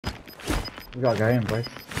We gotta go in, boys.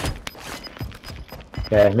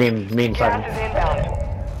 Yeah, me and Simon. Gas is inbound.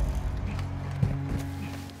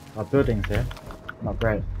 Our building's here. Not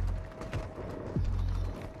great.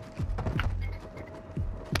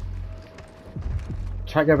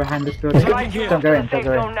 Try to go behind this building. Right here. Don't go in, don't Safe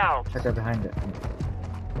go zone in. now. Try to go behind it.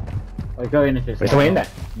 Or go in if it's... Is someone in there?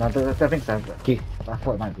 No, I don't think so. But He I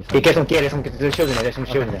thought it might be. get some gear, there's some shields in there, there's some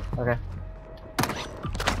shields in there. Okay.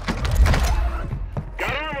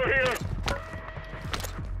 Got armor here.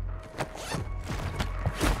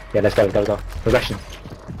 Yeah, let's go. Progression.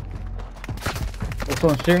 Oh,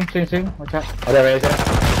 someone's shooting. Watch out. Oh, there it is,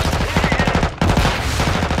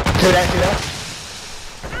 Two there.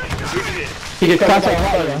 He just That's got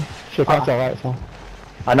alright, yeah. Shit, that's alright, so.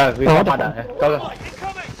 I know, we can't find that. Yeah. Go.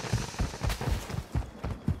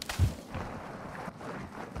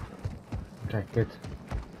 Okay, good.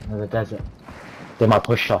 Another desert. They might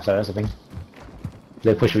push us, that's the thing.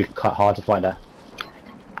 They push me quite hard to find that.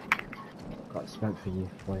 Got smoke for you,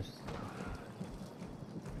 boys.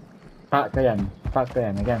 Back again. Yeah.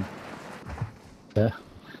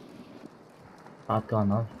 Back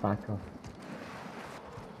on, back off.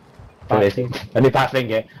 Only bad thing,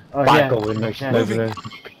 yeah. Oh, Back yeah. goal with Yeah.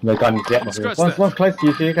 no gun. Yeah, One's close to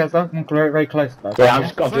you, so you guys are very close. But yeah, I'm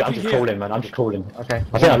just crawling, man. I'm just crawling. Okay.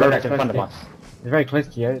 I think I know Very that's in close front of to you. us. He's very close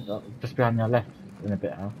to you, just behind your left in a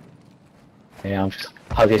bit now. Yeah, I'm just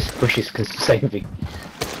how this pushes can save me.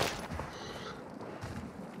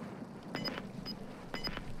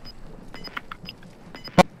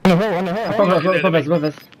 On the hill. Above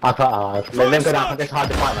us. I can't. Let them go down. It's hard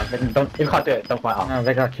to fight, man. If you can't do it, don't fight up. No,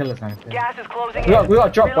 they gotta kill us now. Gas is closing We in. got to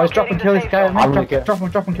drop, boys. Drop and kill this guy. Relocating I'm the gonna safe zone.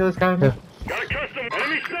 get- Drop and kill this guy. Yeah. Got a custom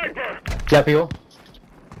enemy sniper. Yeah, people.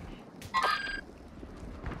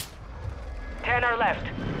 10 are left.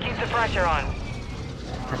 Keep the pressure on. I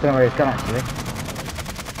don't know where he's gone actually.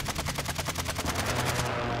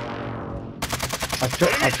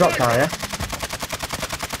 I've dropped Arya.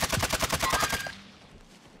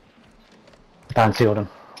 Down sealed them.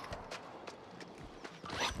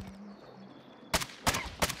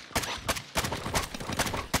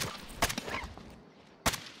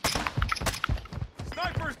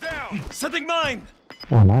 Sniper's down. Setting mine.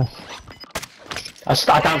 Oh, nice.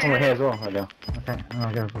 I down someone here as well. Earlier. Okay,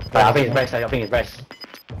 I'll go. I think it's best. I think it's best.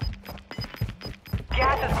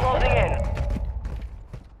 Gas is closing in.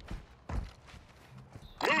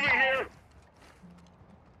 Moving here.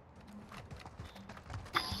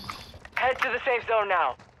 Head to the safe zone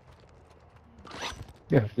now.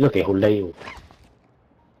 Yeah. Look at who lay.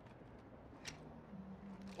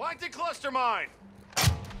 Planting cluster mine.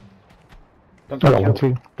 Don't I get got one killed.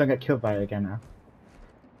 too. Don't get killed by it again now.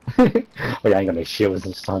 Oh yeah, I ain't got no shields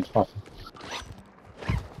and stuff.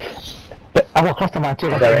 I got cluster mine too.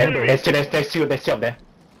 There's two up there.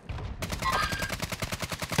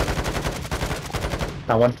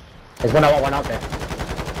 That one. There's one out there.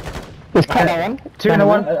 There's one. Two in a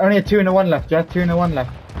one. Only a 2 and a 1 left. Yeah, 2 and a 1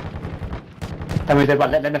 left. Tell me,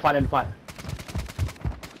 let them fight.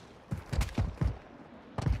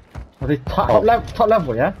 Are they top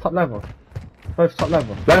level? Yeah, top level. Both top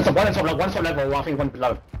level. One top level, I think one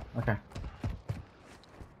below. Okay.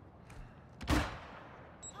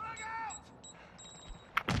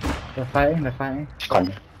 They're fighting. It's quite,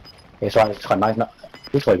 it's quite nice. No,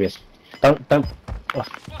 this way, please. Don't. Oh.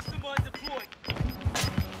 Cluster mine deployed.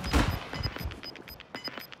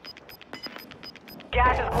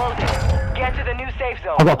 Gas is closing. Get to the new safe I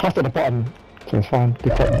zone. got cluster at the bottom, so it's fine.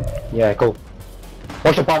 Good technique. Yeah, cool.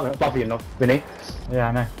 What's the above you, no, Vinny? Yeah,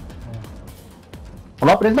 I know. I'm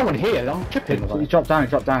up, there's no one here. I'm tripping. You drop down. You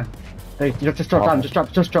just drop down.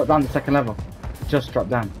 Just drop down the second level. Just drop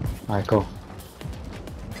down. Alright, cool.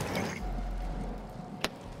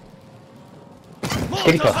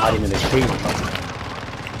 Kitty got hiding in the tree.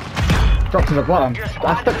 Drop to the bottom. Your I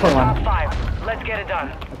squad stuck is for in top one. 5. Let's get it done.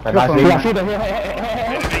 Nice, one. Yeah, I Vinny. see them here.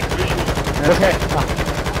 Hey. What's here?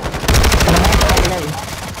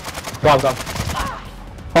 Go.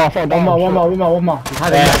 Oh, I fell down. One more. He's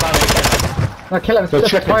hiding there. No, kill him. So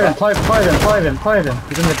Just check fire it. him.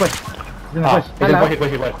 He's in the bush. Hello.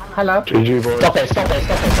 Hello. GG boys. Stop it.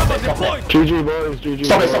 GG boys. GG.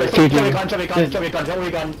 Stop boys. it. Drop your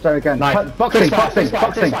gun. Sorry again. Nice. Boxing. Fist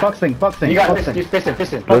fight. You got this. You fist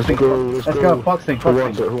him. Let's go. Let's go. Boxing. Who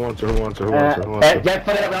wants it? Yeah,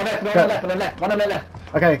 put it on the left. One on the left.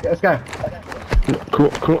 Okay, let's go. Cool.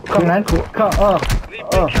 Come on, man. Come.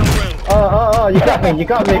 Oh, you got me.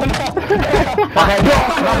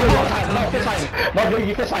 No,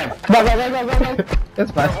 you fist him. No.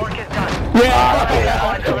 That's fine. Work is done.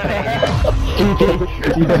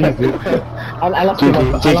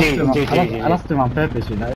 GG. I lost him on purpose, you know.